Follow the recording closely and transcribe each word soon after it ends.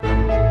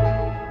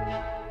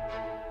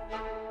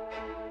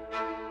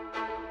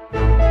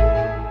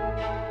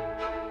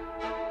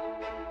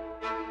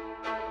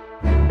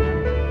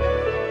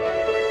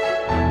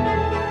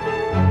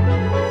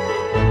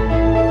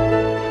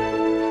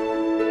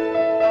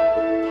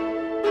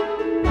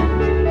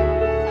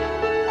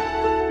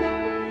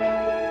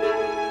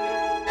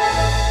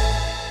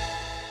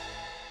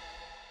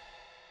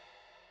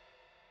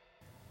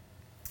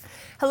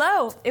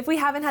if we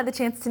haven't had the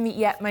chance to meet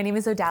yet, my name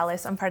is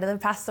Odalis. I'm part of the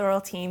pastoral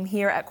team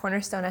here at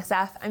Cornerstone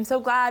SF. I'm so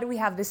glad we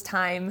have this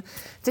time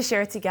to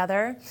share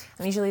together.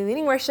 I'm usually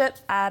leading worship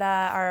at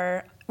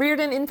our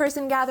Reardon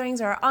in-person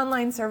gatherings or our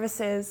online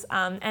services,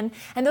 and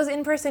those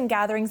in-person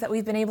gatherings that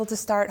we've been able to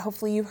start,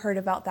 hopefully you've heard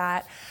about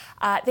that.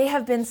 They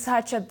have been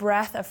such a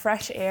breath of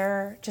fresh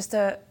air,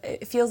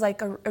 it feels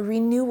like a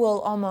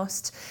renewal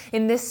almost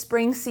in this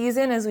spring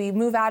season as we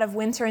move out of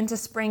winter into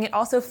spring. It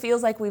also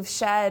feels like we've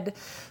shed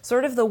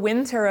sort of the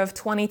winter of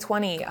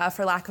 2020,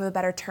 for lack of a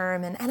better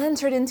term, and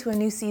entered into a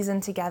new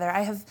season together.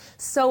 I have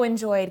so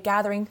enjoyed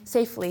gathering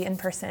safely in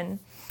person.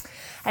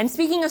 And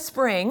speaking of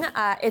spring,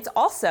 it's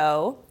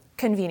also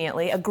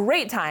conveniently a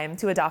great time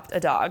to adopt a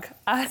dog.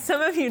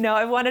 Some of you know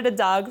I've wanted a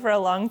dog for a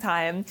long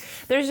time.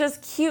 There's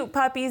just cute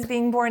puppies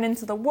being born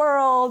into the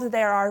world.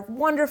 There are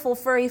wonderful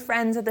furry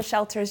friends at the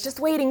shelters just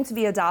waiting to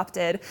be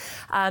adopted.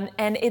 And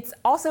it's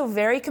also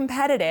very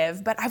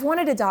competitive, but I've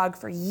wanted a dog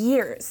for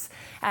years.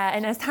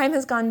 And as time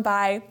has gone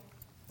by,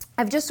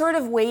 I've just sort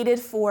of waited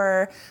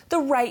for the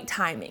right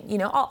timing. You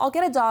know, I'll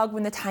get a dog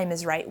when the time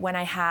is right, when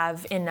I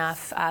have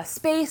enough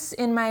space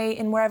in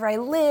wherever I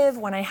live,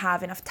 when I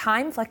have enough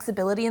time,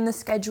 flexibility in the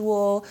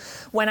schedule,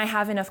 when I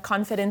have enough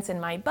confidence in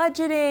my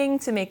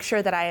budgeting to make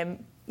sure that I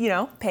am,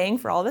 paying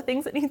for all the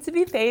things that need to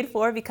be paid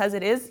for, because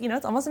it is,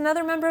 it's almost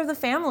another member of the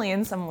family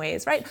in some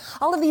ways, right?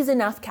 All of these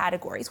enough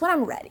categories. When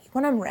I'm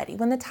ready,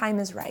 when the time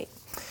is right.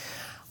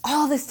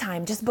 All this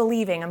time just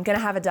believing I'm gonna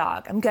have a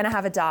dog.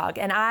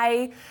 And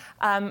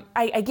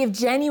I give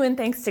genuine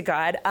thanks to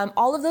God.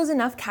 All of those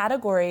enough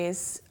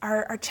categories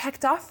are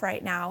checked off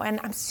right now, and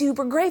I'm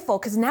super grateful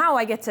because now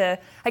I get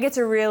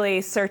to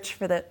really search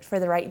for the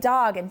right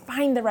dog and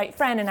find the right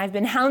friend. And I've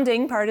been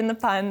hounding, pardon the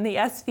pun, the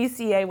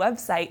SPCA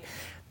website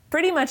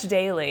pretty much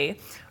daily,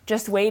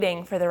 just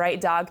waiting for the right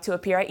dog to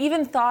appear. I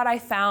even thought I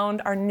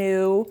found our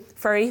new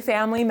furry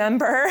family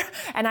member,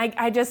 and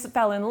I just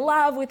fell in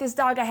love with this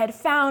dog I had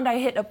found. I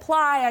hit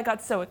apply, I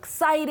got so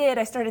excited.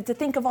 I started to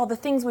think of all the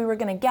things we were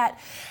gonna get.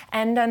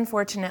 And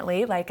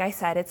unfortunately, like I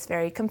said, it's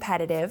very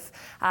competitive.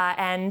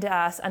 And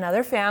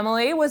another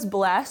family was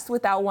blessed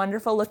with that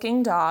wonderful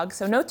looking dog.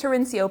 So no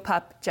Terencio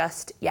pup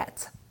just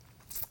yet.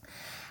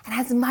 And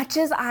as much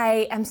as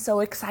I am so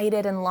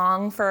excited and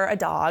long for a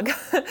dog,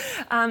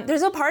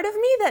 there's a part of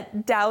me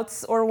that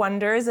doubts or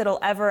wonders it'll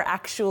ever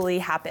actually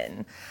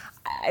happen.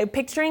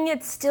 Picturing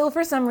it still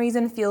for some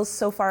reason feels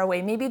so far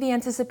away. Maybe the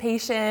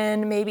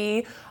anticipation,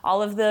 maybe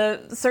all of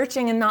the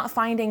searching and not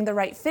finding the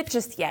right fit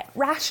just yet.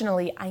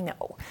 Rationally, I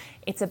know.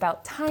 It's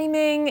about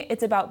timing,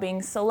 it's about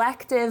being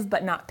selective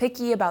but not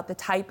picky about the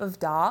type of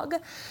dog.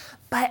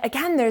 But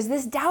again, there's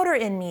this doubter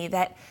in me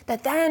that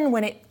then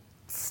when it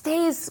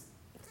stays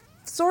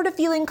sort of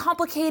feeling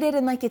complicated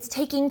and like it's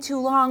taking too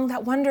long,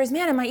 that wonders,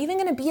 man, am I even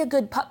gonna be a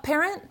good pup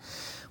parent?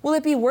 Will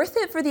it be worth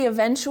it for the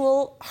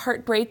eventual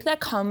heartbreak that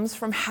comes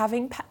from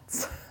having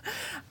pets?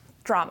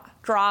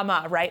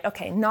 Drama, right?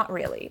 Okay, not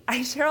really.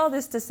 I share all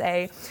this to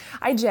say,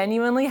 I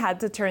genuinely had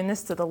to turn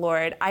this to the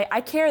Lord.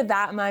 I care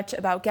that much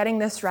about getting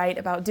this right,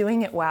 about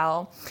doing it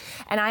well.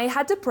 And I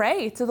had to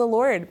pray to the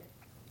Lord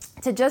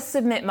to just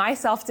submit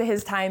myself to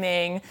his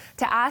timing,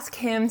 to ask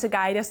him to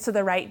guide us to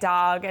the right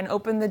dog and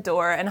open the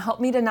door and help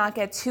me to not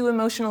get too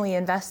emotionally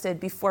invested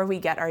before we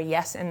get our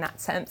yes in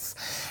that sense.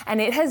 And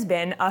it has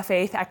been a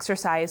faith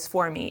exercise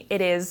for me. It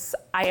is,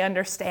 I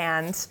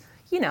understand,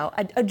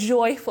 a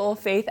joyful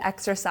faith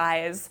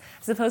exercise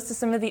as opposed to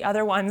some of the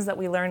other ones that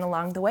we learn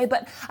along the way,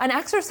 but an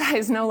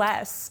exercise no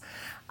less.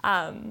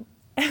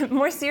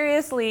 More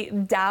seriously,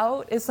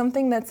 doubt is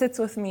something that sits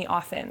with me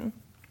often.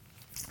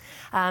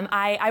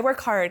 I work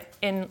hard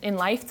in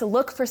life to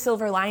look for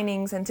silver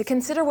linings and to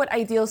consider what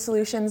ideal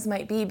solutions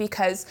might be,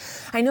 because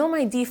I know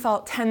my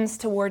default tends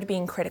toward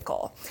being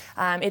critical.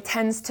 It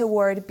tends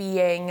toward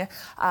being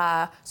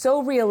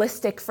so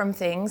realistic from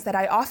things that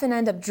I often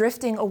end up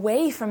drifting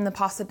away from the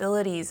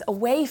possibilities,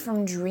 away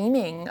from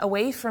dreaming,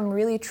 away from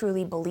really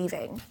truly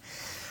believing.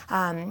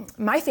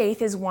 My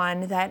faith is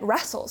one that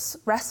wrestles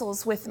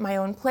with my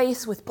own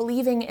place, with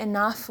believing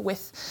enough,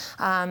 with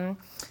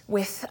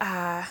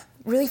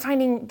really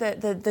finding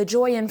the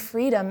joy and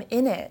freedom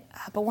in it.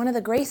 But one of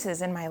the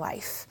graces in my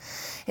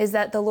life is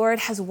that the Lord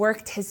has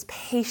worked his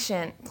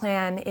patient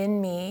plan in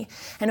me.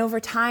 And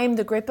over time,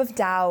 the grip of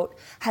doubt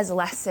has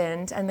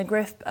lessened and the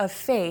grip of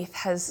faith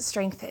has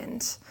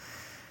strengthened.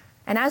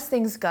 And as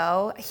things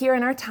go, here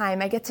in our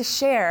time, I get to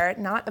share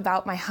not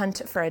about my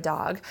hunt for a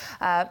dog,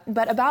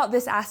 but about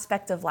this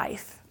aspect of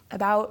life,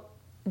 about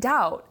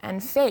doubt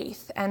and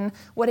faith and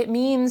what it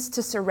means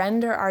to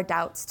surrender our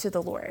doubts to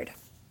the Lord.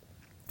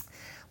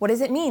 What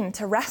does it mean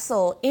to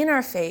wrestle in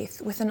our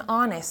faith with an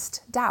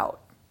honest doubt?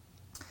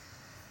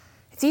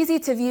 It's easy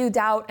to view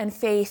doubt and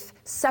faith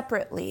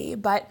separately,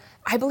 but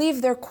I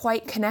believe they're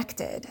quite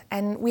connected.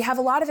 And we have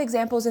a lot of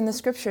examples in the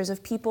scriptures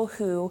of people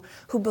who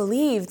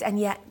believed and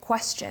yet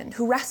questioned,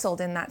 who wrestled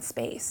in that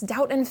space.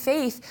 Doubt and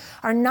faith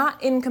are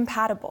not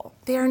incompatible.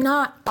 They are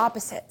not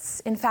opposites.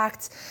 In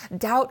fact,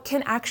 doubt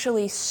can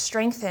actually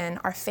strengthen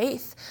our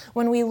faith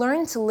when we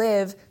learn to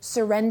live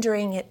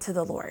surrendering it to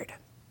the Lord.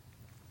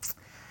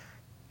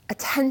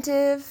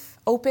 attentive,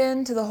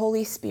 open to the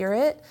Holy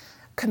Spirit,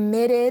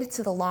 committed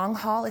to the long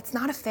haul. It's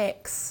not a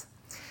fix.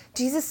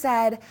 Jesus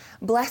said,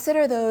 "Blessed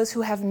are those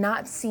who have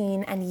not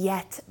seen and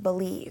yet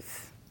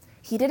believe."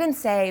 He didn't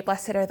say,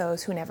 "Blessed are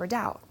those who never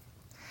doubt."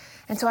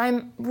 And so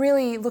I'm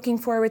really looking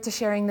forward to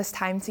sharing this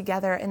time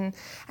together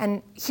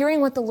and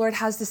hearing what the Lord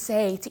has to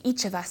say to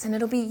each of us. And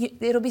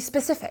it'll be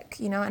specific,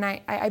 and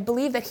I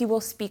believe that he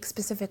will speak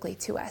specifically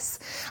to us.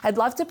 I'd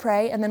love to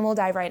pray, and then we'll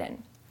dive right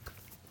in.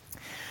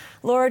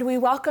 Lord, we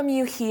welcome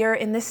you here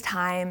in this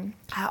time,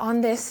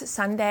 on this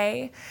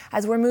Sunday,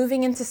 as we're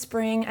moving into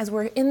spring, as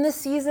we're in the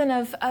season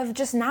of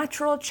just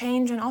natural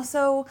change and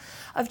also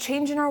of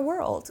change in our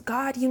world.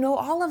 God, you know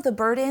all of the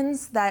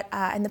burdens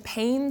and the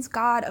pains,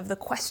 God, of the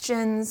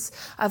questions,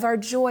 of our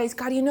joys.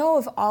 God, you know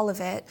of all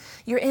of it.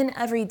 You're in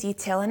every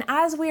detail. And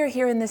as we are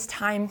here in this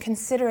time,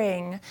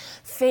 considering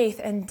faith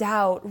and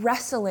doubt,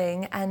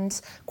 wrestling and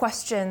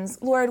questions,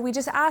 Lord, we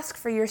just ask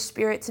for your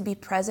Spirit to be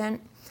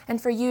present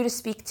and for you to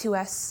speak to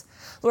us.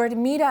 Lord,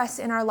 meet us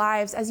in our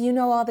lives as you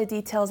know all the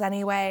details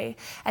anyway,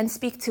 and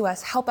speak to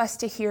us. Help us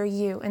to hear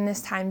you in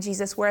this time,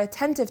 Jesus. We're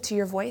attentive to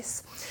your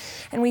voice,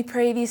 and we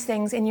pray these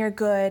things in your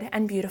good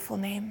and beautiful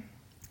name.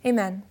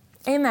 Amen.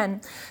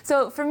 Amen.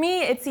 So for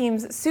me, it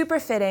seems super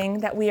fitting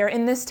that we are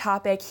in this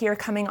topic here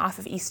coming off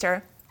of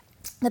Easter.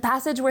 The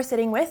passage we're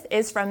sitting with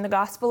is from the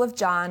Gospel of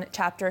John,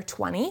 chapter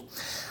 20.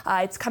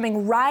 It's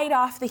coming right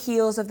off the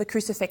heels of the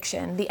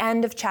crucifixion. The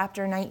end of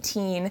chapter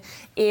 19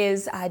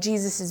 is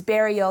Jesus'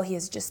 burial. He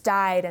has just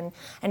died.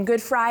 And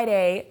Good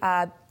Friday,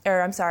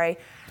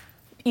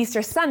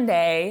 Easter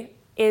Sunday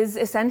is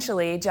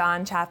essentially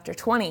John chapter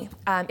 20.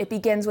 It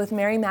begins with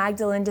Mary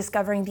Magdalene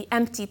discovering the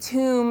empty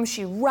tomb.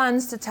 She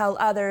runs to tell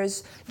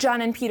others.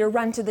 John and Peter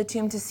run to the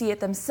tomb to see it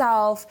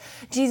themselves.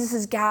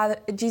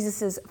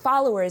 Jesus's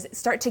followers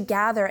start to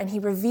gather, and he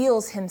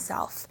reveals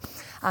himself.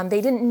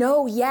 They didn't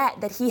know yet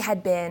that he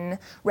had been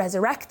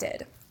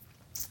resurrected.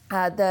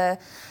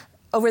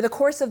 Over the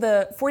course of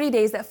the 40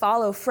 days that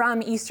follow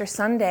from Easter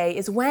Sunday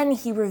is when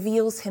he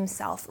reveals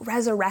himself,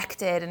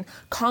 resurrected and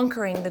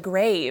conquering the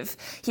grave.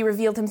 He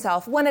revealed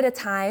himself one at a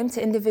time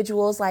to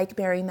individuals like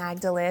Mary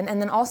Magdalene,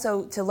 and then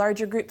also to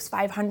larger groups,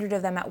 500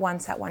 of them at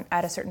once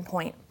at a certain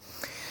point.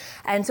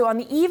 And so on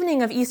the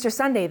evening of Easter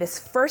Sunday, this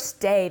first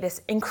day,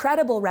 this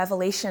incredible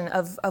revelation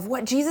of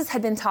what Jesus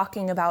had been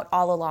talking about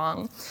all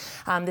along,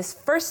 this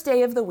first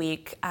day of the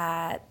week,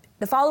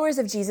 the followers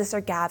of Jesus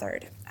are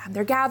gathered.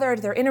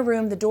 They're in a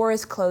room, the door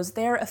is closed,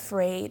 they're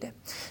afraid.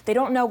 They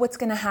don't know what's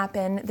going to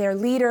happen. Their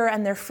leader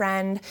and their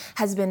friend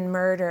has been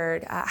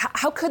murdered.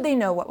 How could they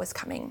know what was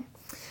coming?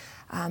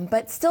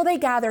 But still they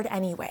gathered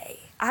anyway,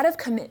 out of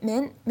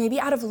commitment,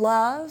 maybe out of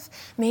love,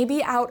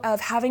 maybe out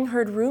of having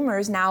heard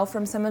rumors now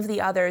from some of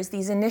the others,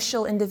 these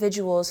initial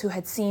individuals who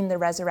had seen the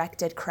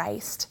resurrected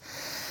Christ.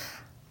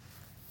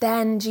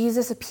 Then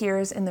Jesus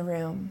appears in the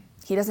room.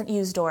 He doesn't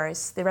use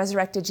doors. The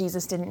resurrected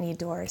Jesus didn't need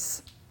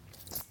doors.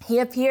 He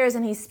appears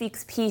and he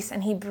speaks peace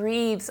and he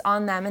breathes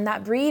on them. And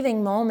that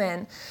breathing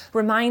moment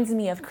reminds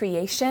me of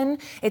creation.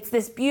 It's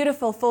this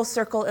beautiful full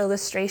circle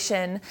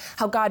illustration,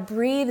 how God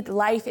breathed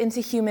life into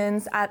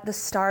humans at the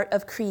start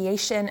of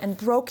creation, and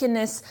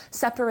brokenness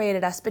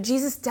separated us. But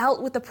Jesus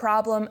dealt with the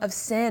problem of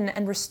sin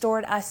and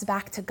restored us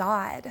back to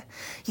God.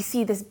 You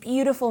see this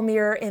beautiful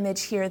mirror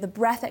image here, the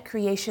breath at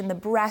creation, the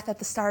breath at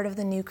the start of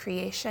the new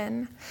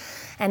creation.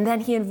 And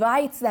then he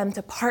invites them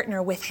to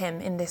partner with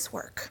him in this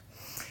work.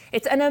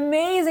 It's an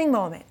amazing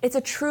moment.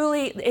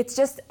 It's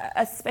just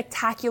a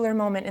spectacular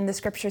moment in the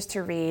scriptures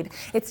to read.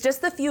 It's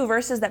just the few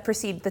verses that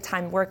precede the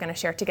time we're going to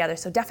share together,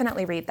 so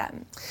definitely read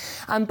them.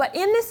 But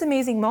in this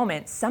amazing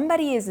moment,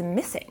 somebody is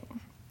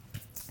missing.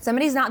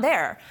 Somebody's not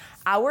there.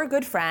 Our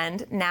good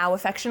friend, now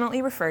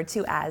affectionately referred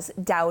to as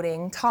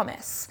Doubting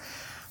Thomas.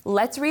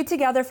 Let's read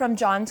together from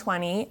John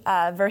 20,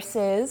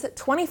 verses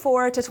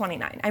 24 to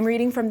 29. I'm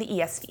reading from the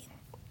ESV.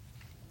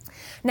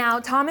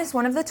 Now, Thomas,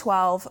 one of the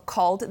 12,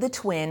 called the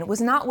twin,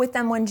 was not with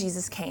them when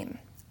Jesus came.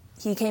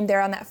 He came there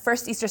on that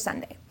first Easter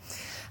Sunday.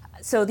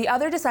 So the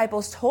other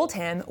disciples told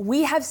him,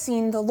 "We have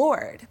seen the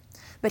Lord."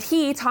 But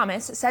he,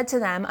 Thomas, said to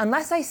them,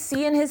 "Unless I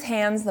see in his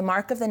hands the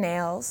mark of the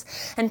nails,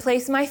 and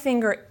place my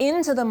finger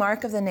into the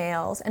mark of the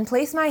nails, and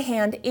place my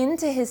hand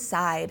into his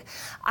side,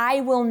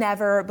 I will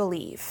never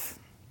believe."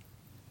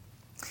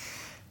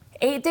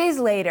 8 days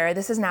later,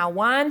 this is now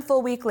 1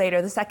 full week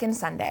later, the second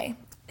Sunday,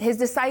 his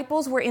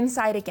disciples were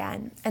inside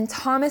again, and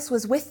Thomas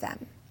was with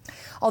them.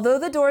 Although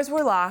the doors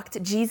were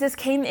locked, Jesus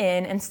came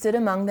in and stood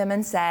among them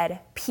and said,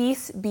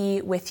 "Peace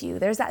be with you."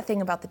 There's that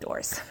thing about the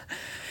doors.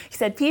 He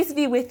said, "Peace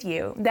be with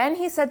you." Then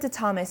he said to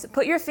Thomas,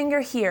 "Put your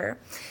finger here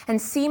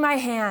and see my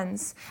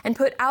hands, and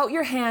put out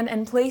your hand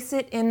and place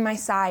it in my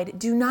side.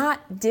 Do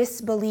not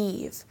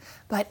disbelieve,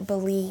 but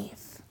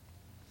believe."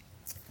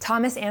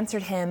 Thomas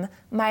answered him,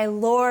 "My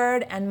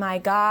Lord and my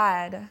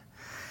God."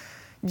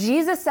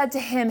 Jesus said to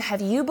him, "Have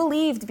you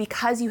believed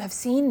because you have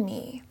seen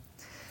me?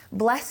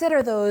 Blessed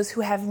are those who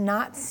have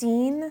not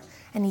seen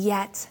and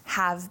yet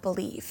have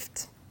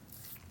believed."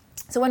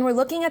 So when we're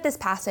looking at this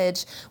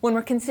passage, when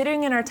we're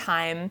considering in our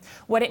time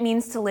what it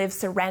means to live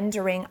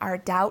surrendering our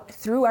doubt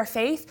through our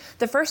faith,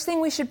 the first thing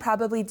we should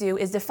probably do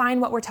is define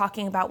what we're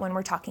talking about when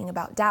we're talking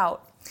about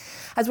doubt.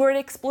 As we're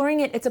exploring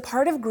it, it's a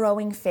part of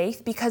growing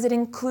faith because it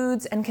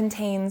includes and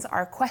contains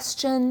our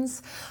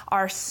questions,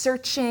 our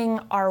searching,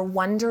 our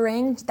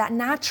wondering, that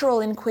natural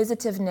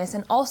inquisitiveness,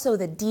 and also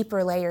the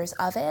deeper layers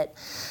of it.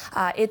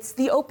 It's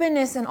the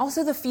openness and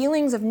also the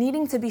feelings of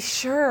needing to be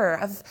sure,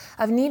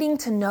 of needing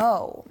to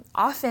know.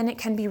 Often it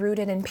can be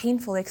rooted in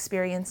painful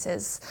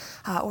experiences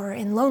or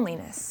in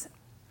loneliness.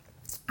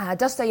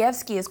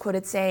 Dostoevsky is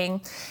quoted saying,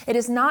 "It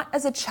is not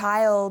as a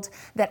child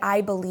that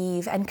I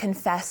believe and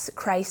confess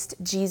Christ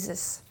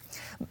Jesus.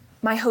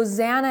 My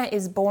Hosanna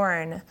is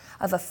born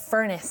of a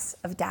furnace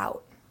of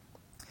doubt."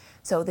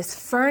 So this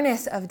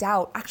furnace of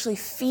doubt actually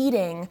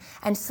feeding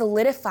and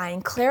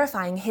solidifying,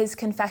 clarifying his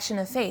confession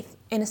of faith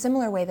in a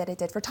similar way that it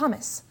did for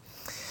Thomas.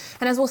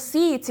 And as we'll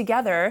see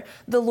together,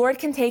 the Lord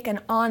can take an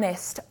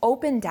honest,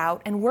 open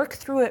doubt and work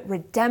through it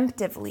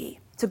redemptively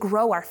to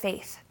grow our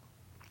faith.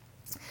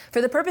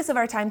 For the purpose of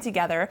our time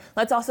together,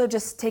 let's also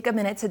just take a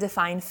minute to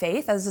define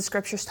faith as the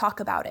scriptures talk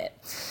about it.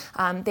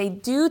 They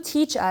do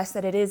teach us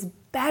that it is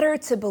better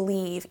to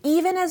believe.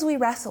 Even as we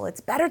wrestle, it's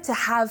better to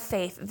have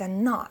faith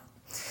than not.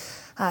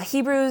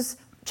 Hebrews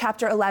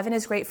chapter 11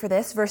 is great for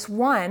this. Verse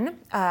 1,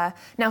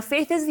 now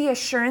faith is the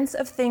assurance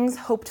of things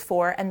hoped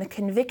for and the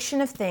conviction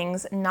of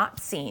things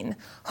not seen.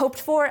 Hoped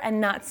for and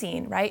not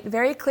seen, right?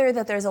 Very clear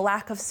that there's a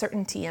lack of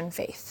certainty in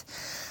faith.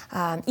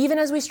 Even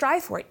as we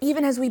strive for it,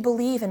 even as we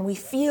believe and we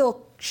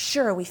feel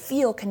sure, we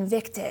feel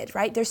convicted,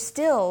 right?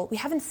 We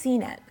haven't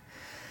seen it.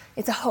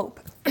 It's a hope.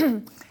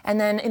 And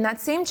then in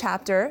that same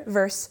chapter,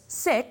 verse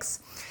 6,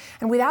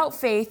 and without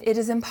faith, it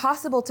is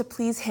impossible to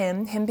please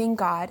him being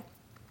God.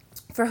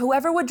 For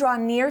whoever would draw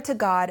near to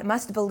God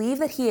must believe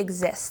that he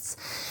exists,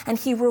 and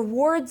he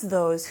rewards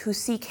those who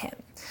seek him.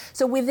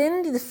 So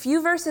within the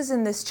few verses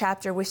in this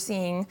chapter, we're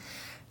seeing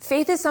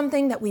faith is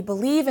something that we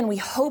believe and we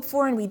hope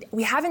for, and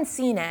we haven't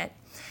seen it.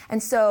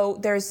 And so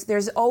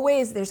there's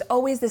always this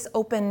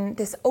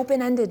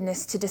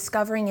open-endedness to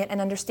discovering it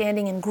and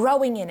understanding and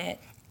growing in it,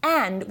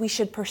 and we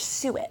should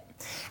pursue it.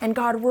 And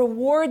God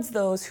rewards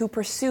those who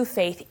pursue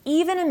faith,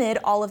 even amid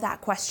all of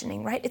that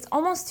questioning, right? It's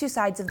almost two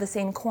sides of the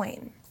same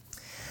coin.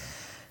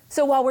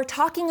 So while we're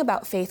talking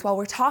about faith, while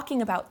we're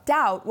talking about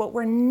doubt, what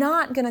we're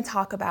not going to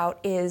talk about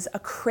is a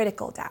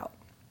critical doubt.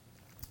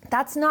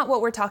 That's not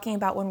what we're talking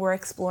about when we're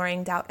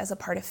exploring doubt as a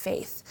part of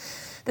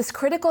faith. This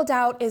critical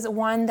doubt is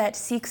one that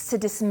seeks to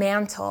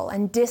dismantle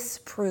and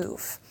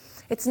disprove.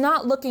 It's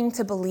not looking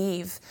to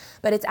believe,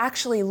 but it's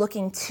actually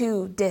looking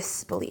to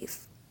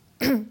disbelieve.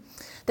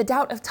 The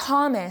doubt of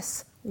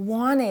Thomas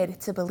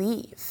wanted to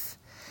believe.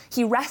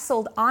 He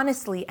wrestled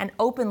honestly and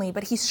openly,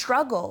 but he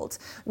struggled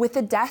with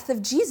the death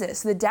of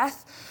Jesus, the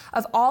death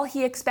of all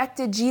he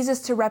expected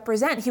Jesus to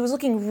represent. He was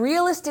looking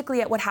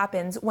realistically at what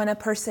happens when a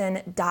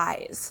person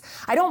dies.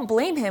 I don't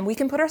blame him. We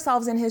can put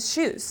ourselves in his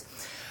shoes.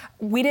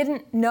 We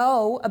didn't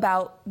know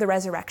about the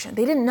resurrection.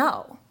 They didn't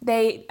know.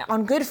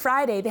 On Good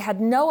Friday, they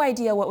had no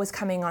idea what was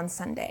coming on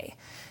Sunday.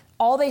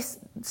 All they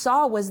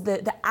saw was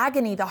the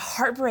agony, the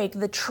heartbreak,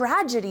 the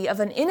tragedy of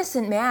an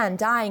innocent man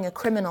dying a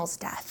criminal's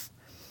death.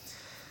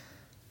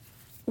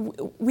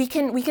 We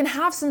can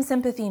have some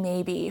sympathy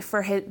maybe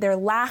for their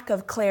lack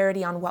of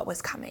clarity on what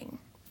was coming.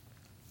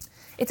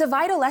 It's a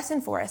vital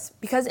lesson for us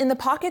because in the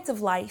pockets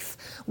of life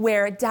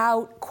where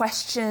doubt,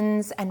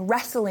 questions, and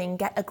wrestling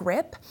get a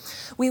grip,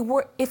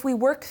 if we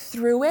work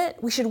through it,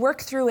 we should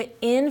work through it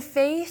in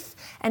faith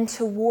and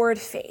toward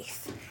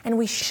faith, and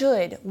we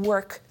should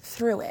work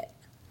through it.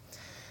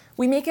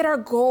 We make it our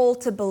goal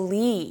to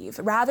believe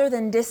rather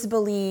than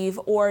disbelieve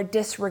or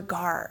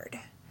disregard.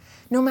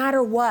 No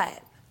matter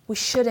what, we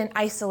shouldn't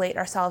isolate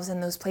ourselves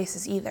in those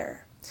places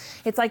either.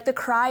 It's like the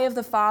cry of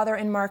the Father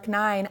in Mark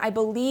 9, I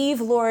believe,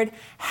 Lord,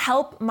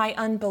 help my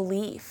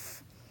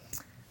unbelief.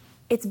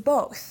 It's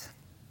both.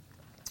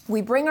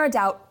 We bring our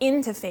doubt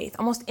into faith,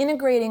 almost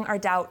integrating our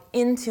doubt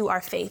into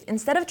our faith,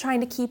 instead of trying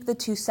to keep the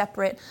two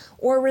separate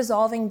or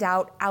resolving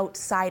doubt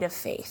outside of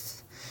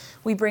faith.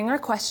 We bring our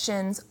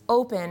questions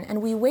open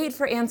and we wait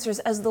for answers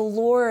as the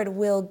Lord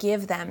will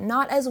give them,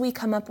 not as we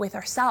come up with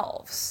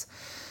ourselves.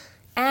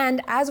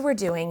 And as we're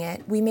doing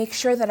it, we make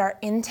sure that our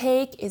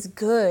intake is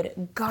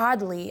good,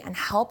 godly, and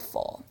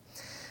helpful.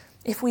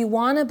 If we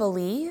want to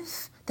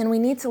believe, then we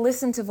need to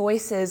listen to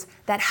voices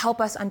that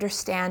help us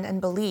understand and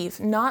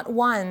believe, not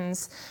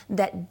ones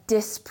that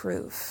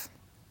disprove.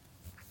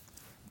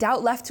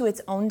 Doubt left to its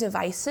own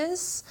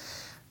devices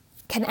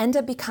can end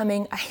up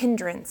becoming a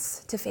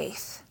hindrance to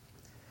faith.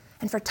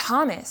 And for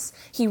Thomas,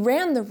 he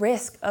ran the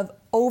risk of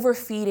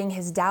overfeeding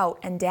his doubt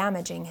and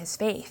damaging his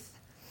faith.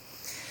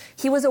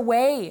 He was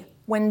away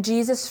when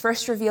Jesus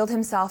first revealed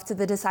himself to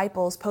the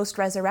disciples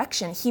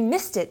post-resurrection. He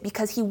missed it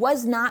because he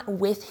was not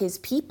with his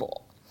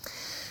people.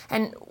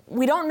 And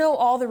we don't know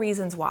all the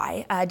reasons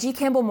why. G.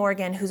 Campbell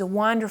Morgan, who's a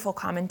wonderful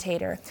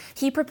commentator,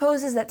 he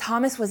proposes that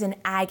Thomas was in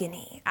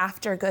agony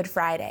after Good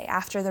Friday,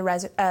 after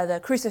the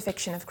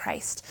crucifixion of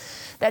Christ.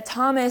 That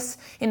Thomas,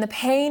 in the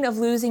pain of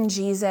losing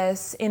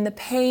Jesus, in the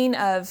pain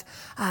of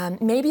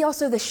maybe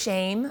also the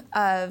shame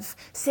of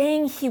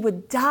saying he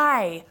would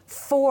die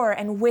for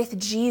and with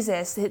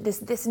Jesus,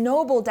 this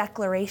noble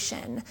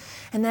declaration.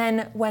 And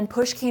then when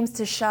push came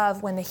to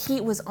shove, when the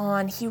heat was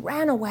on, he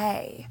ran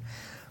away.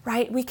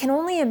 Right? We can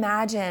only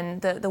imagine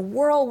the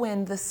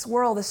whirlwind, the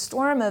swirl, the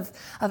storm of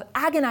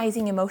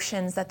agonizing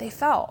emotions that they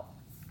felt.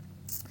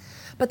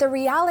 But the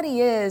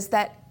reality is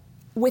that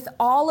with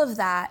all of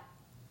that,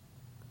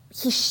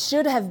 he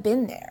should have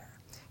been there.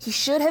 He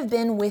should have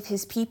been with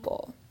his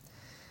people.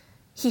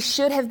 He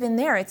should have been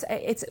there.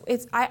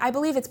 I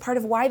believe it's part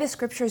of why the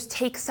scriptures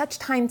take such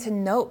time to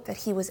note that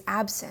he was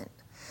absent.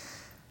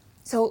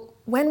 So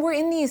when we're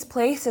in these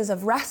places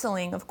of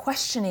wrestling, of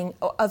questioning,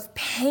 of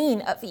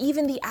pain, of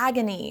even the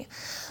agony,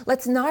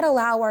 let's not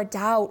allow our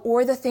doubt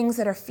or the things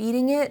that are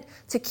feeding it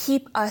to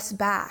keep us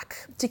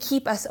back, to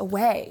keep us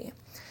away.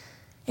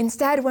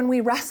 Instead, when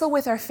we wrestle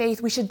with our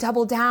faith, we should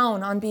double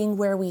down on being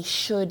where we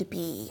should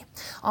be,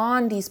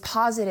 on these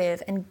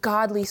positive and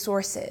godly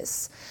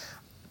sources.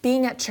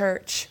 Being at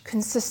church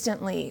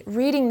consistently,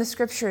 reading the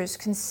scriptures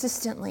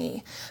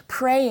consistently,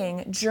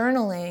 praying,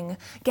 journaling,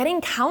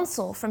 getting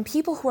counsel from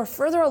people who are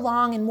further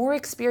along and more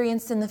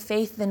experienced in the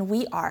faith than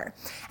we are.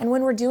 And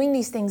when we're doing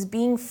these things,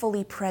 being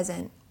fully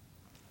present.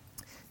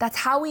 That's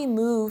how we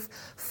move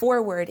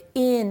forward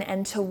in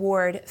and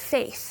toward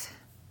faith,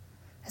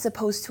 as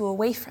opposed to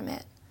away from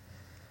it.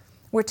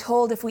 We're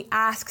told if we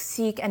ask,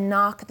 seek, and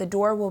knock, the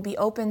door will be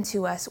open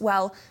to us.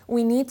 Well,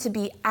 we need to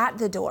be at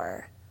the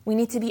door. We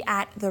need to be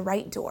at the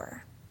right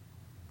door.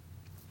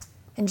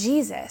 And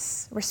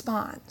Jesus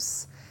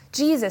responds.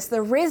 Jesus,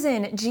 the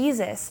risen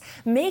Jesus,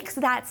 makes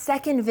that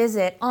second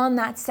visit on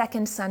that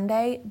second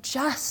Sunday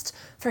just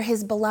for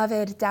his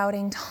beloved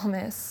doubting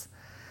Thomas.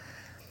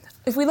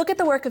 If we look at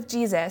the work of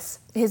Jesus,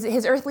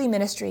 his earthly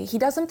ministry, he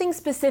does something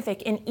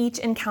specific in each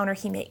encounter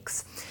he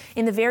makes.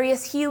 In the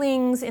various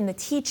healings, in the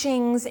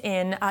teachings,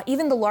 in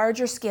even the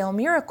larger scale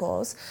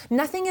miracles,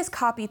 nothing is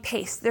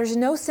copy-paste. There's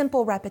no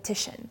simple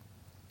repetition.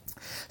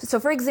 So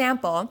for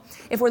example,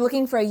 if we're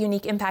looking for a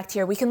unique impact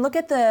here, we can look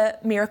at the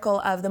miracle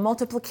of the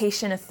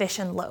multiplication of fish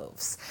and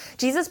loaves.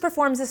 Jesus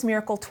performs this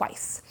miracle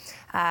twice.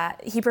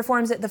 He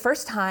performs it the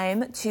first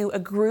time to a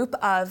group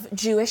of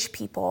Jewish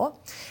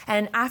people,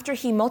 and after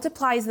he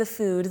multiplies the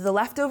food, the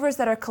leftovers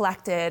that are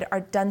collected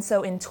are done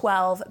so in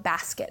 12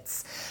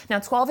 baskets. Now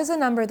 12 is a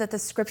number that the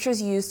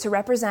scriptures use to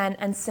represent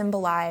and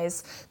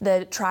symbolize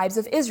the tribes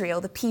of Israel,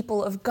 the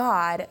people of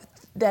God,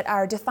 that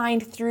are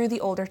defined through the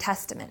Older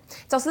Testament.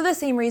 It's also the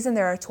same reason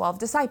there are 12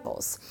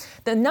 disciples.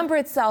 The number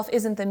itself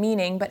isn't the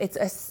meaning, but it's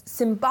a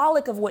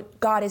symbolic of what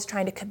God is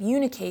trying to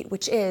communicate,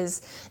 which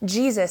is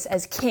Jesus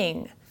as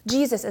king,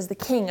 Jesus as the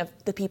king of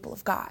the people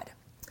of God.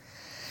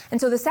 And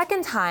so the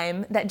second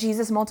time that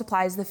Jesus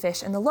multiplies the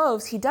fish and the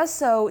loaves, he does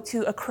so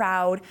to a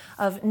crowd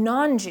of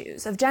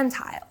non-Jews, of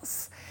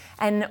Gentiles.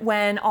 And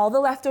when all the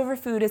leftover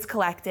food is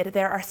collected,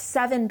 there are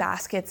 7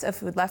 baskets of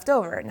food left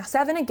over. Now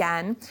 7,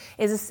 again,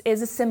 is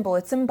a symbol.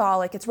 It's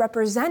symbolic. It's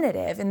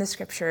representative in the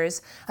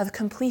scriptures of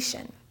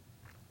completion.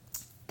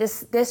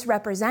 This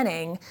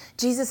representing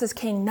Jesus as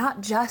king, not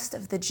just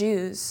of the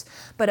Jews,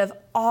 but of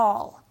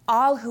all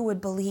who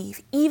would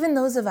believe, even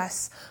those of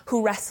us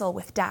who wrestle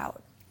with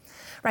doubt.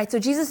 Right? So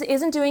Jesus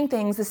isn't doing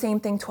things the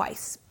same thing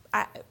twice.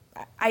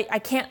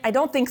 I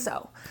don't think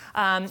so.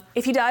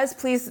 If he does,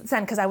 please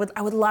send, because I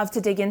would love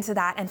to dig into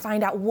that and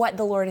find out what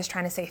the Lord is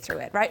trying to say through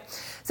it, right?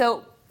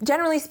 So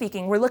generally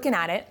speaking, we're looking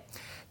at it.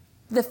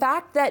 The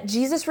fact that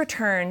Jesus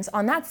returns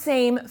on that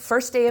same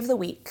first day of the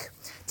week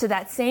to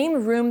that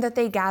same room that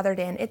they gathered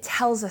in, it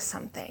tells us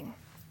something.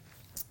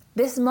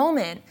 This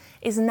moment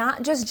is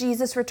not just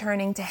Jesus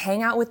returning to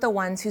hang out with the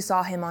ones who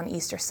saw him on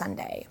Easter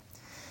Sunday.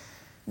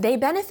 They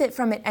benefit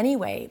from it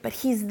anyway, but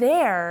he's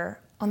there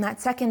on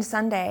that second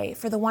Sunday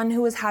for the one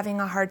who was having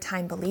a hard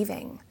time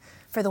believing,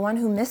 for the one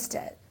who missed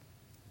it,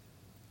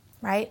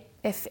 right?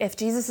 If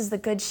Jesus is the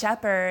good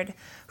shepherd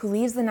who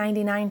leaves the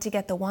 99 to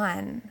get the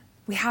one,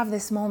 we have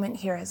this moment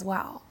here as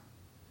well.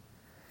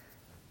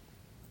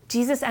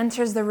 Jesus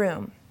enters the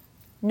room,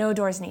 no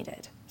doors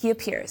needed. He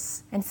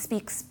appears and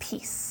speaks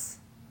peace.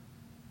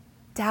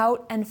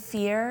 Doubt and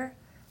fear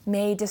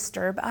may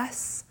disturb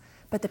us,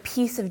 but the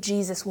peace of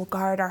Jesus will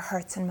guard our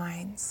hearts and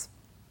minds.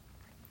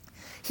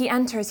 He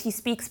enters, he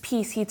speaks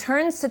peace, he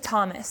turns to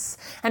Thomas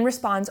and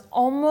responds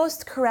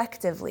almost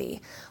correctively,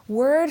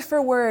 word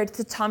for word,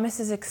 to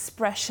Thomas's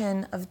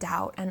expression of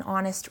doubt and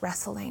honest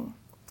wrestling.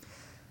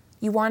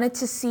 You wanted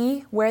to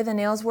see where the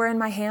nails were in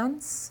my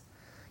hands?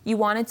 You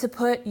wanted to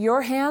put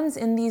your hands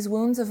in these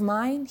wounds of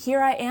mine? Here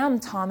I am,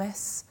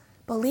 Thomas.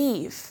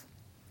 Believe.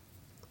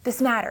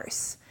 This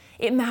matters.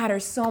 It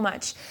matters so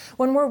much.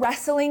 When we're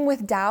wrestling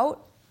with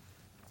doubt,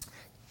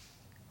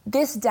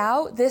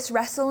 this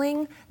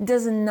wrestling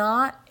does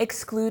not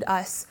exclude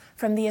us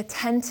from the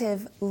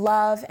attentive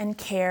love and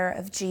care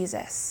of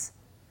Jesus.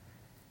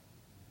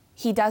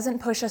 He doesn't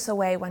push us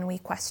away when we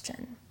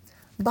question.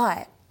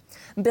 But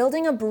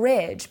building a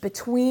bridge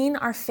between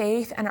our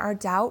faith and our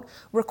doubt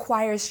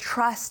requires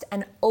trust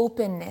and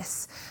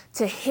openness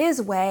to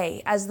his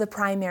way as the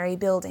primary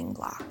building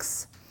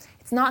blocks.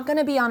 It's not going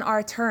to be on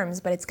our terms,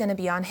 but it's going to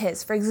be on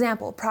his. For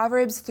example,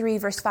 Proverbs 3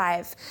 verse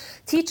 5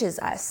 teaches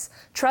us,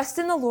 trust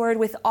in the Lord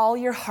with all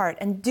your heart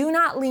and do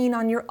not lean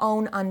on your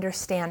own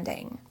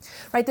understanding.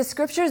 Right? The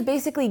scripture is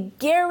basically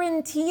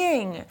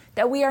guaranteeing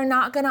that we are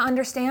not going to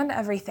understand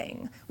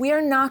everything. We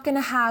are not going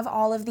to have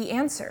all of the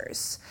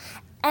answers.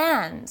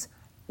 And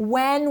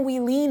when we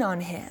lean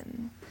on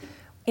him,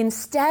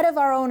 instead of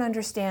our own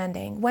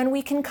understanding, when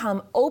we can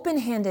come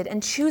open-handed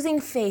and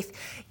choosing faith,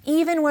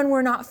 even when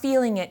we're not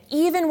feeling it,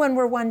 even when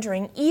we're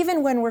wondering,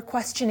 even when we're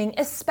questioning,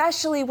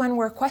 especially when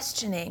we're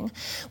questioning,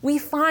 we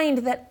find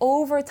that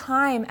over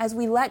time, as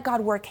we let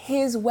God work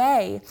his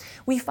way,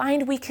 we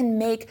find we can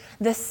make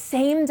the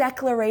same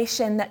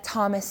declaration that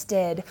Thomas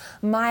did,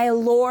 my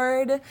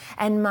Lord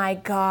and my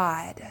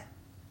God.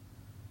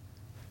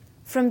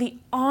 From the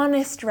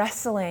honest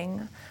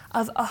wrestling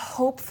of a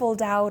hopeful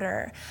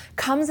doubter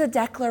comes a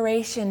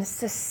declaration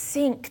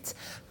succinct,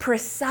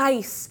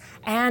 precise,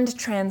 and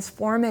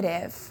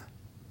transformative.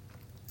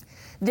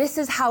 This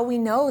is how we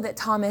know that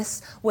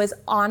Thomas was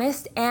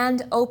honest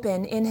and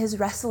open in his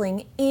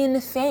wrestling in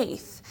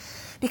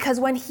faith. Because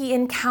when he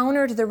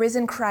encountered the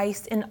risen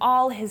Christ in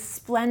all his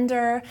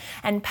splendor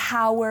and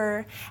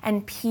power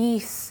and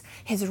peace,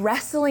 his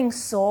wrestling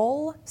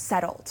soul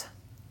settled.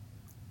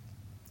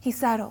 He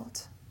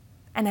settled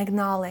and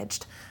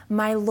acknowledged,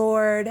 my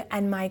Lord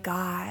and my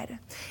God.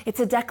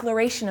 It's a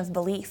declaration of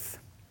belief.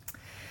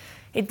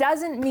 It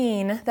doesn't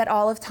mean that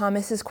all of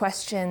Thomas's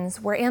questions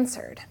were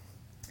answered.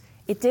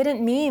 It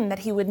didn't mean that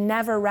he would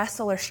never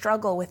wrestle or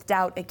struggle with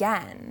doubt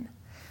again.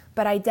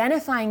 But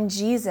identifying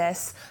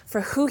Jesus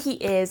for who he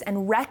is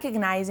and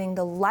recognizing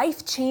the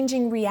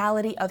life-changing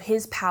reality of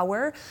his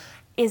power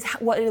is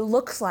what it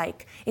looks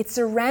like. It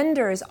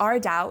surrenders our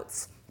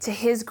doubts to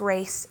his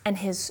grace and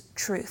his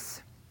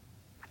truth.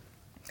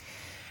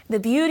 The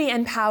beauty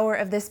and power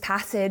of this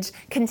passage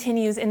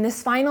continues in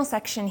this final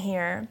section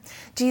here.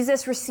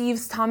 Jesus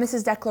receives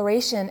Thomas's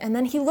declaration, and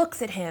then he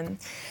looks at him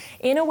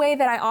in a way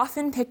that I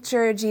often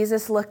picture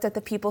Jesus looked at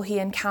the people he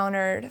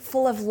encountered,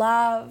 full of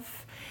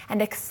love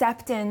and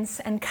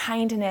acceptance and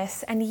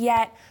kindness, and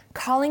yet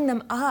calling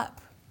them up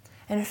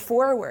and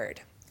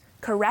forward,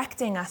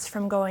 correcting us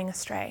from going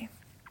astray.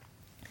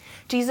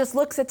 Jesus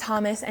looks at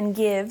Thomas and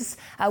gives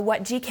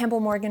what G. Campbell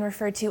Morgan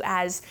referred to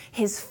as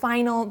his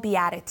final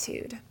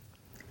beatitude.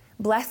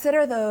 Blessed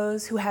are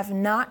those who have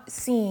not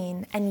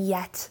seen and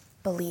yet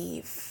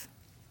believe.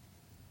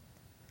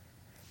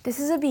 This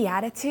is a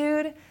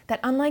beatitude that,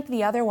 unlike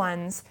the other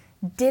ones,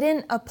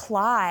 didn't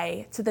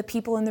apply to the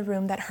people in the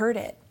room that heard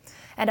it.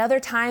 At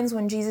other times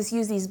when Jesus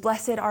used these,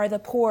 blessed are the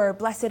poor,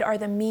 blessed are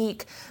the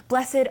meek,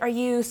 blessed are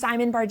you,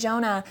 Simon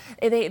Bar-Jonah,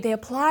 they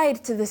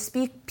applied to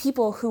the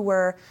people who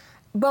were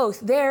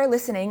both there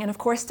listening and, of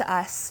course, to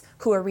us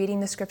who are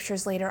reading the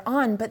scriptures later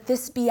on. But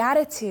this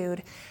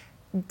beatitude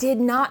did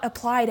not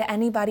apply to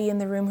anybody in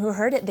the room who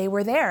heard it. They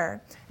were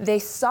there. They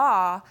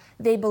saw,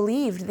 they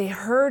believed, they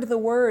heard the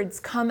words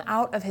come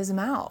out of his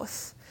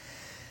mouth.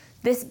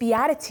 This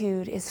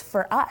beatitude is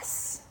for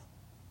us.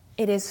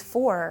 It is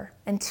for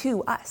and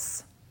to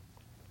us.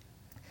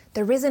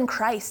 The risen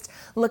Christ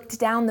looked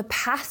down the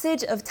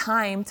passage of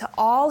time to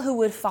all who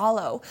would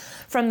follow.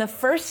 From the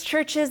first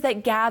churches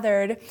that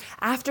gathered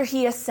after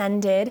he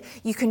ascended,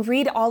 you can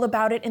read all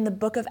about it in the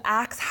book of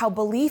Acts, how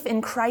belief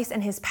in Christ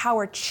and his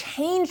power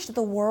changed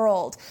the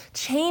world,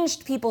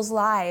 changed people's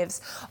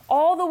lives,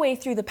 all the way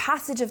through the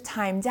passage of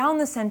time, down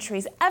the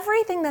centuries,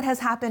 everything that has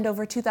happened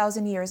over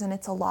 2,000 years, and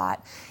it's a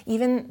lot.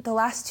 Even the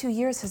last 2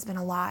 years has been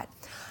a lot.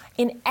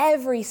 In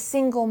every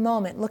single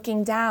moment,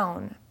 looking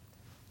down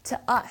to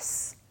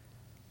us,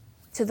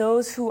 to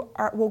those who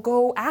will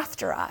go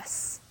after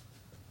us.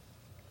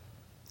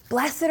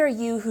 Blessed are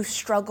you who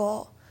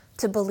struggle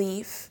to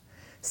believe,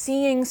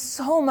 seeing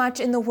so much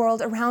in the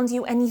world around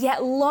you and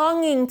yet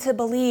longing to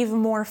believe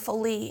more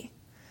fully.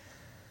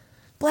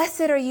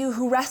 Blessed are you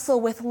who wrestle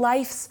with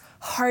life's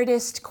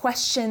hardest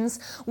questions,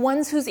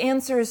 ones whose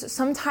answers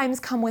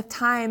sometimes come with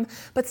time,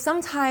 but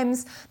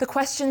sometimes the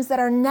questions that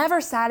are never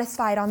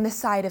satisfied on this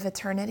side of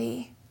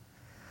eternity.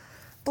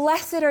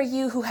 Blessed are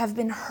you who have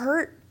been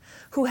hurt,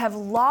 who have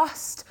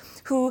lost,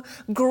 who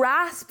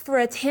grasp for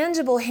a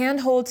tangible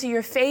handhold to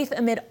your faith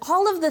amid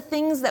all of the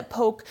things that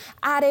poke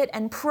at it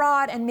and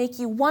prod and make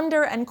you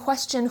wonder and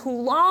question,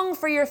 who long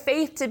for your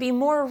faith to be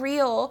more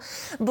real.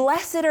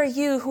 Blessed are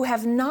you who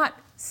have not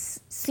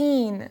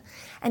seen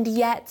and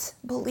yet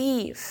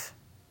believe.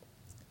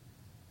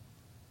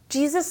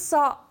 Jesus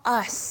saw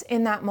us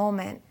in that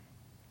moment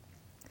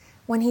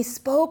when he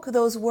spoke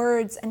those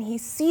words, and he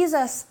sees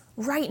us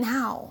right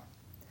now.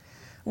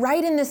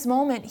 Right in this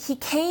moment, he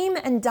came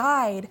and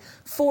died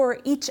for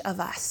each of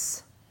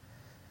us.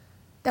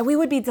 that we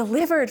would be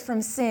delivered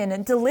from sin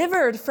and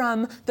delivered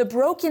from the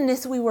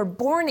brokenness we were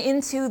born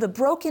into, the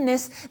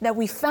brokenness that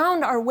we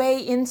found our way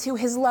into.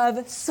 His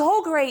love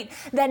so great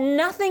that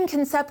nothing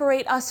can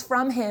separate us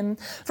from him,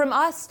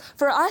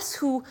 for us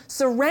who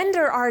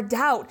surrender our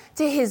doubt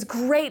to his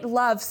great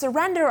love,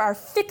 surrender our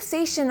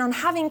fixation on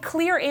having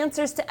clear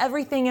answers to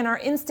everything in our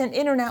instant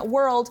internet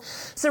world,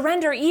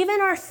 surrender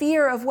even our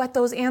fear of what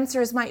those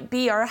answers might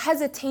be, our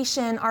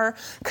hesitation, our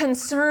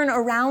concern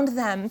around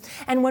them.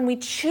 And when we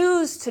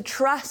choose to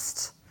trust,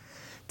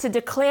 to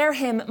declare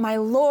him my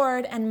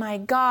Lord and my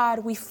God,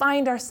 we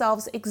find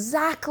ourselves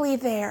exactly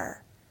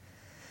there.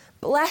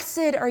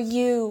 Blessed are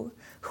you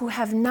who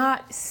have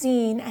not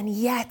seen and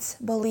yet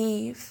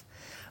believe.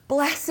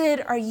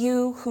 Blessed are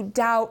you who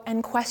doubt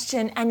and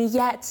question and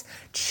yet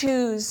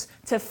choose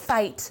to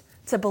fight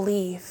to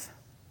believe.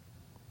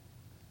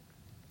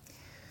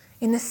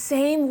 In the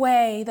same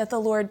way that the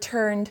Lord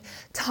turned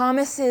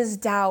Thomas's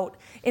doubt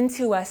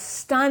into a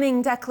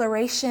stunning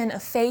declaration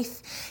of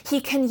faith,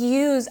 he can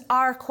use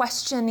our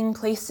questioning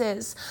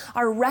places,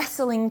 our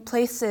wrestling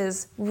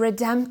places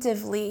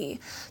redemptively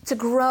to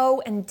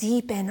grow and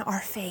deepen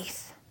our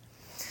faith.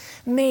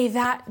 May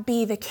that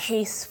be the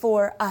case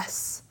for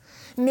us.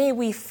 May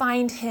we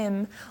find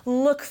him,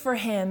 look for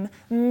him,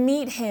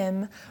 meet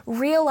him,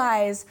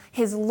 realize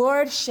his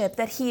lordship,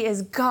 that he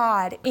is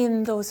God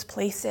in those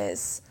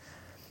places.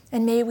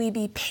 And may we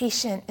be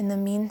patient in the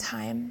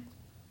meantime.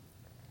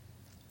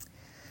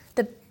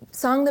 The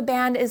song the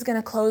band is going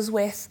to close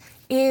with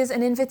is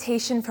an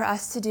invitation for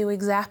us to do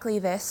exactly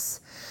this,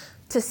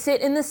 to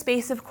sit in the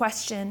space of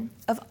question,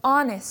 of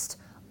honest,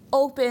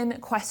 open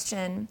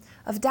question,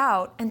 of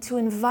doubt, and to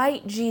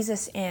invite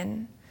Jesus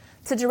in,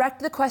 to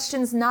direct the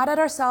questions not at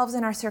ourselves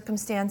and our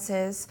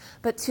circumstances,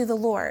 but to the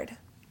Lord.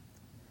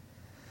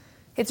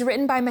 It's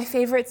written by my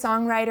favorite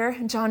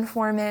songwriter, John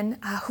Foreman,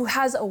 who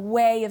has a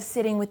way of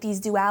sitting with these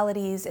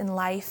dualities in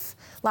life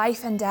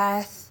and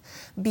death,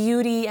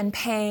 beauty and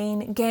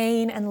pain,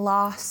 gain and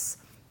loss,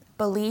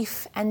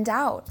 belief and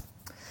doubt.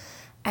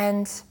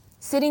 And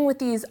sitting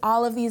with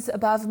all of these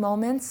above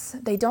moments,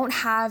 they don't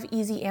have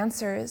easy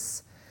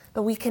answers,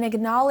 but we can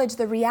acknowledge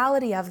the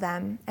reality of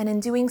them, and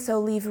in doing so,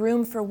 leave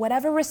room for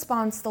whatever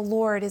response the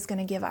Lord is going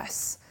to give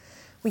us.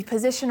 We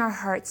position our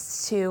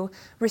hearts to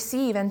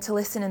receive and to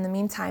listen in the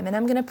meantime. And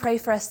I'm going to pray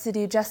for us to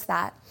do just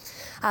that.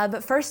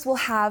 But first, we'll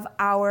have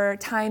our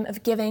time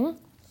of giving.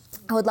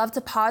 I would love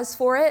to pause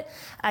for it.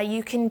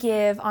 You can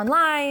give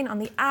online, on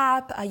the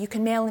app. You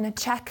can mail in a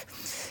check.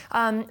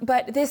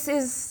 But this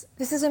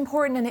is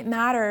important and it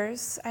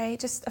matters. I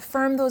just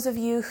affirm those of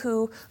you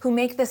who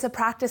make this a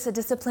practice, a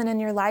discipline in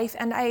your life.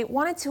 And I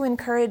wanted to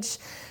encourage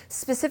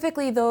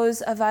specifically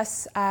those of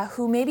us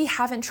who maybe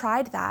haven't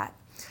tried that.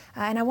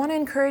 And I want to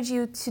encourage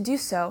you to do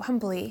so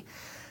humbly.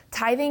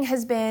 Tithing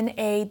has been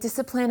a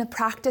discipline, a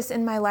practice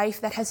in my life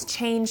that has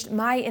changed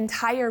my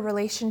entire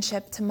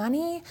relationship to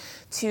money,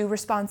 to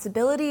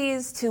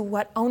responsibilities, to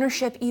what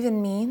ownership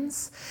even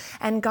means.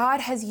 And God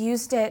has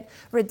used it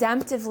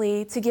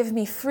redemptively to give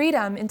me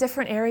freedom in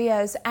different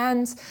areas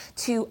and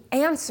to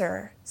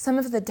answer some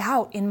of the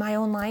doubt in my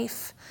own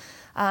life.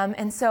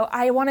 And so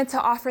I wanted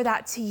to offer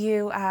that to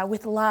you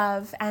with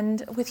love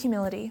and with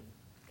humility.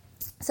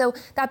 So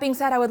that being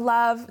said, I would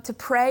love to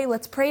pray.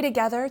 Let's pray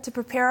together to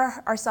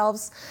prepare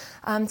ourselves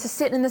to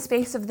sit in the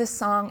space of this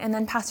song. And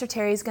then Pastor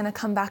Terry is going to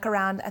come back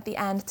around at the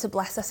end to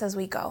bless us as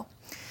we go.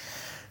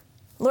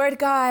 Lord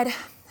God,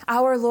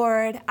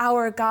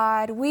 our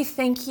God, we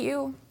thank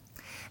you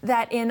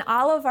that in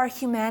all of our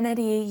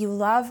humanity, you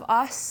love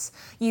us,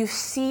 you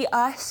see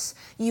us,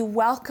 you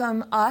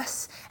welcome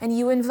us, and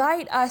you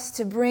invite us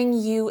to bring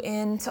you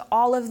into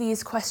all of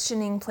these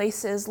questioning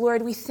places.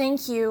 Lord, we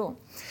thank you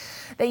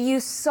that you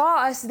saw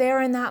us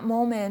there in that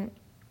moment.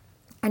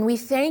 And we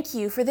thank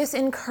you for this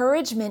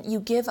encouragement you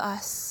give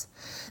us,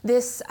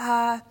 this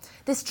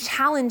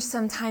challenge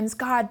sometimes,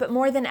 God, but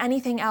more than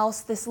anything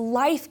else, this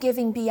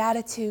life-giving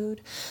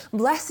beatitude.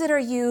 Blessed are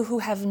you who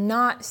have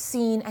not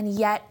seen and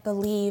yet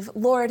believe.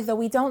 Lord, though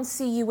we don't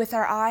see you with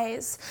our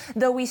eyes,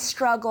 though we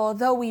struggle,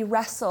 though we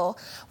wrestle,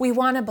 we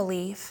want to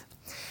believe.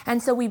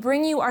 And so we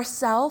bring you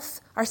ourselves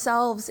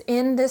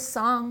in this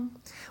song.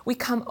 We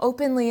come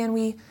openly and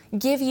we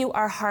give you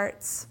our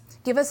hearts.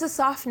 Give us a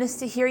softness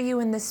to hear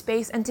you in this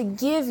space and to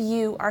give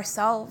you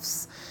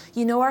ourselves.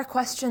 You know our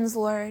questions,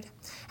 Lord,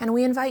 and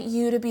we invite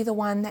you to be the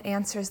one that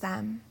answers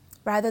them.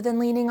 Rather than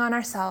leaning on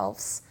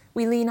ourselves,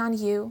 we lean on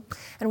you,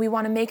 and we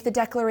want to make the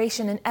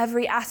declaration in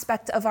every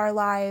aspect of our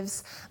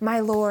lives, my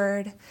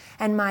Lord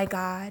and my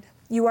God.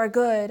 You are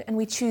good, and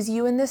we choose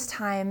you in this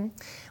time.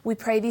 We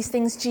pray these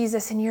things,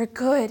 Jesus, in your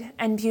good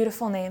and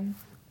beautiful name.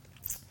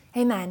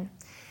 Amen.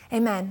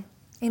 Amen.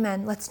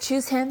 Amen. Let's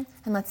choose him,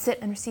 and let's sit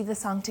and receive the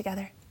song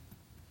together.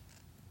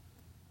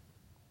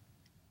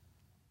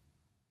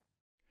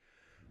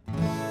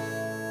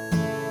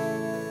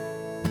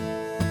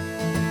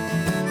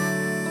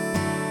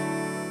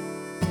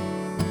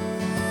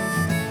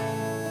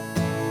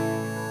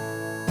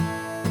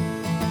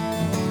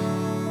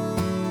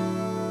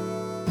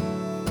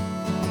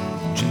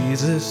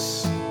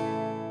 Jesus,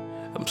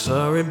 I'm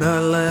sorry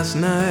about last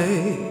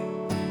night.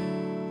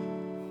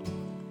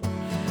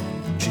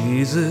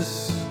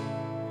 Jesus,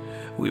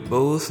 we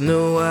both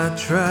know I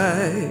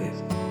tried.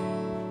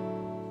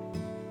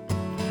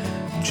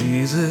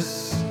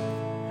 Jesus,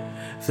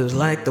 feels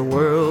like the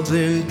world's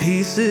in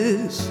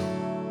pieces.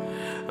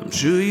 I'm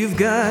sure you've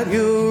got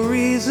your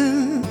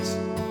reasons,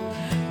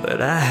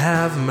 but I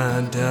have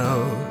my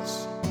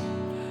doubts.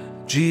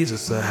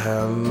 Jesus, I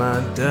have my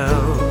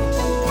doubts.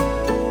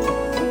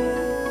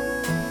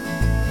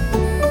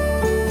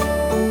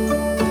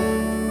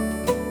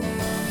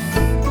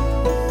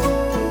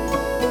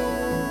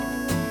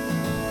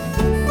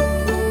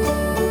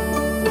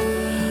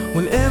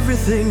 When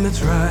everything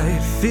that's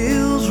right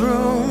feels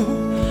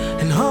wrong,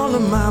 and all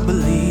of my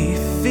belief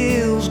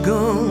feels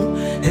gone,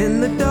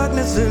 and the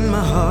darkness in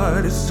my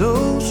heart is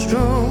so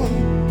strong,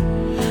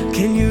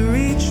 can you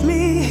reach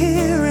me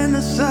here in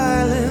the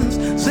silence,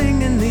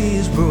 singing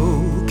these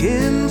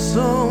broken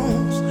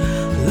songs,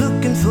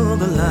 looking for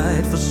the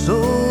light for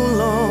so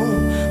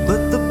long,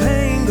 but the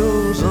pain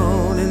goes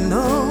on and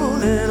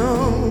on and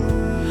on.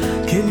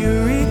 Can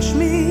you reach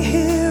me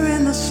here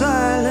in the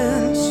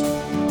silence?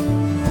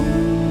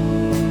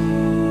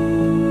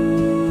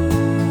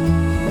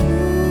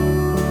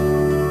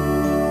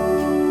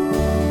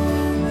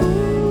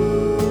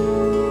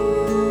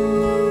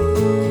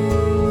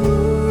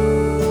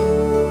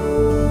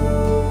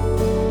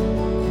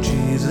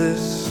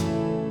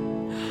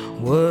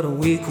 What a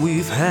week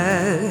we've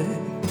had.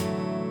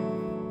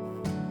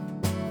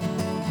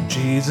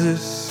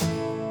 Jesus,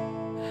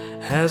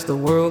 has the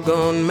world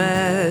gone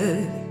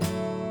mad?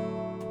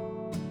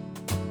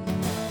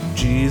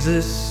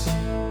 Jesus,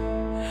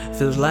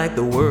 feels like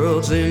the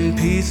world's in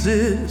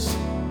pieces.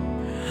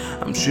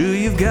 I'm sure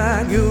you've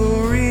got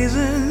your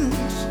reasons,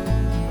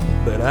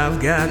 but I've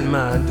got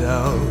my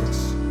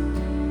doubts.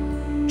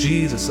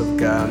 Jesus, I've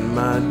got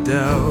my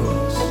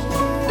doubts.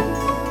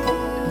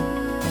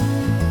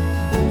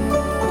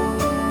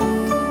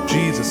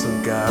 Jesus,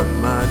 I've got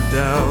my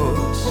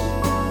doubts.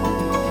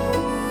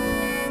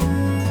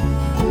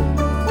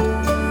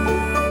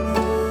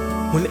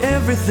 When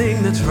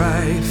everything that's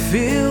right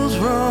feels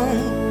wrong,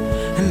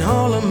 and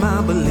all of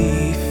my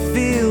belief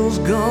feels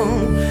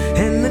gone,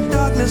 and the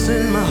darkness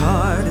in my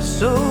heart is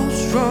so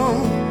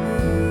strong,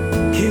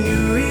 can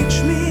you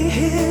reach me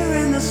here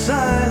in the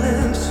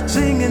silence,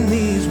 singing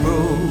these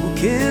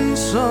broken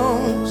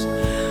songs,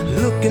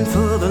 looking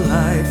for the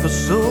light for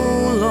so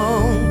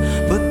long,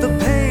 but the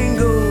pain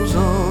goes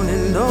on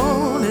and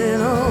on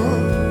and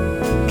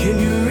on. Can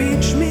you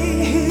reach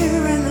me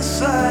here in the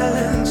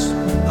silence?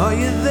 Are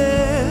you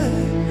there?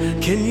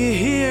 Can you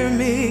hear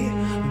me?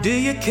 Do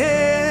you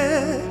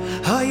care?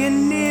 Are you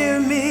near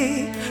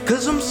me?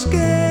 'Cause I'm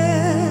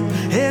scared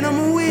and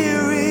I'm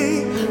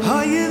weary.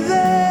 Are you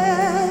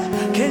there?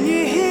 Can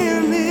you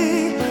hear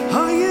me?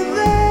 Are you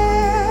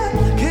there?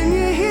 Can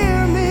you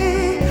hear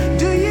me?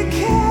 Do you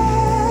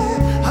care?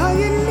 Are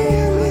you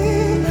near me?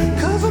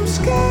 'Cause I'm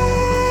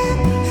scared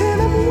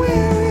and I'm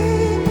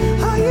weary.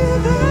 Are you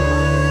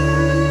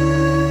there?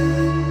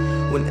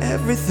 When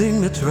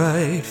everything that's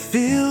right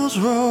feels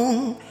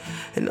wrong,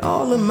 and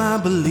all of my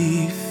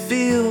belief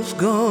feels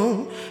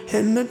gone,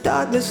 and the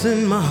darkness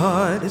in my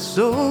heart is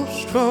so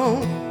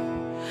strong,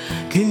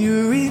 can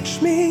you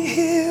reach me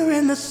here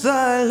in the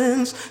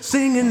silence,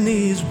 singing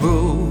these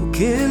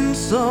broken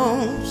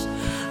songs,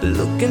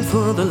 looking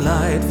for the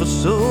light for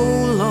so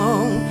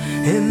long,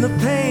 and the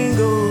pain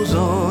goes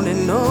on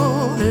and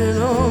on and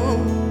on.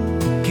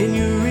 Can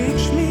you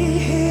reach me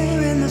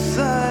here in the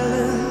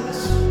silence?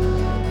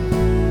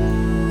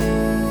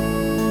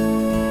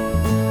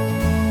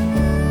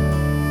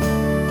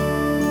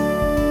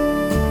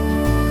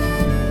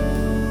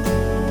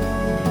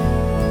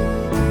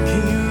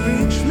 Can you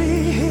reach me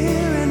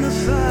here in the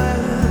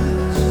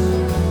silence?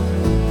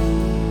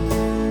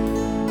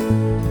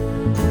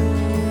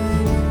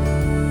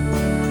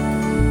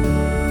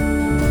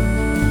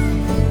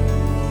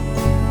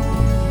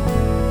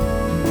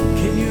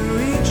 Can you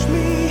reach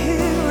me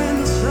here in the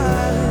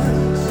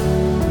silence?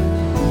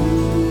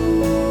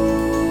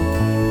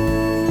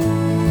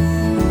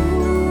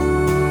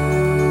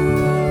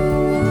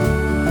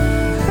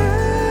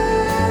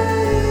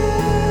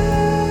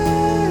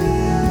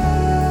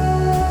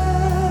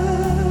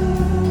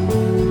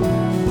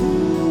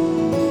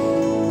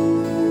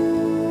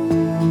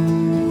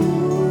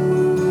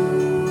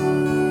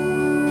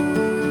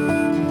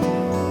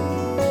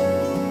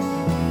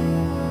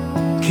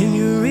 Can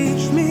you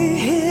reach me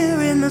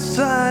here in the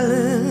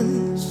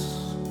silence?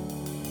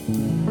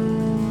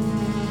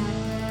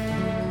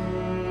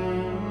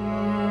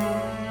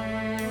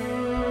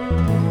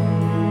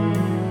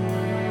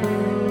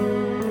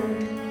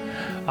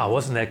 Oh,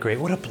 wasn't that great?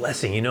 What a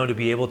blessing, to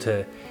be able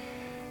to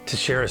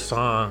share a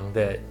song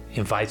that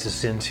invites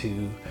us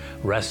into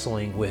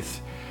wrestling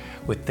with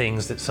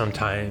things that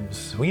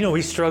sometimes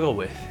we struggle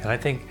with. And I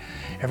think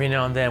every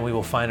now and then we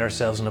will find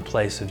ourselves in a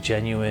place of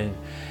genuine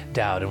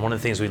doubt. And one of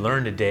the things we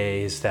learned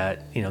today is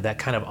that, that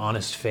kind of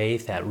honest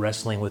faith, that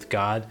wrestling with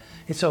God,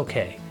 it's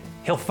okay.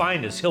 He'll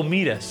find us, he'll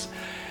meet us.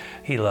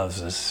 He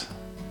loves us.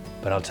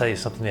 But I'll tell you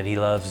something that he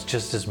loves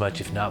just as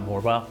much, if not more.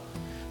 Well,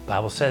 the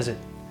Bible says it.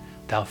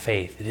 Without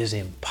faith, it is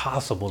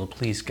impossible to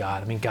please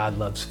God. I mean, God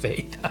loves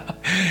faith.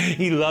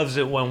 He loves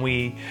it when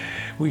we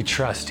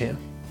trust him.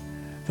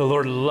 The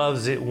Lord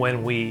loves it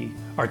when we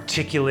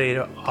articulate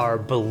our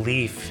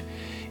belief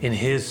in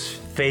his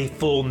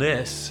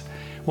faithfulness,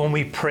 when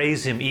we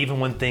praise him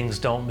even when things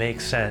don't make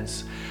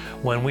sense,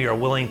 when we are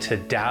willing to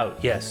doubt,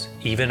 yes,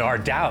 even our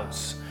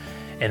doubts,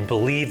 and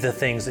believe the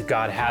things that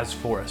God has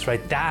for us,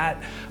 right?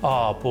 That,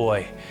 oh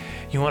boy,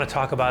 you want to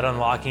talk about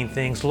unlocking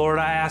things? Lord,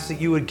 I ask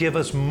that you would give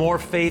us more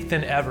faith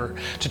than ever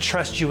to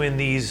trust you in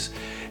these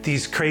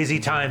crazy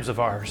times of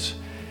ours.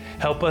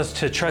 Help us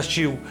to trust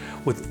you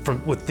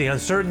with the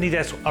uncertainty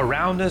that's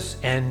around us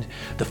and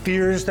the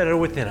fears that are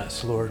within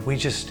us, Lord. We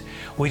just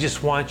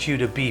want you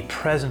to be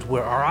present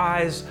where our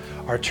eyes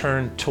are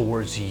turned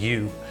towards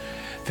you.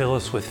 Fill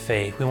us with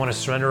faith. We want to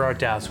surrender our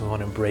doubts. We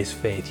want to embrace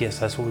faith. Yes,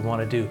 that's what we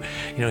want to do.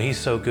 You know, he's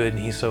so good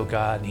and he's so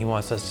God, and he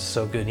wants us to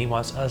so good and he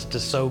wants us to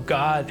so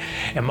God.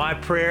 And my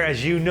prayer,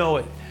 as you know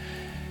it,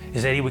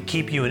 is that he would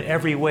keep you in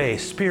every way,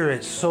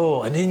 spirit,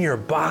 soul, and in your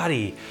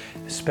body,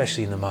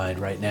 especially in the mind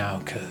right now,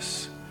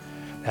 because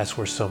that's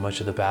where so much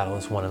of the battle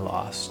is won and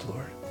lost,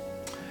 Lord.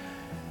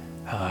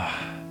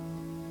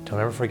 Don't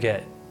ever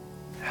forget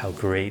how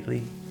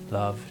greatly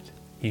loved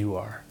you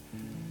are.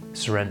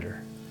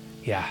 Surrender.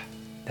 Yeah.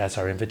 That's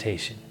our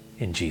invitation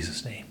in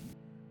Jesus' name.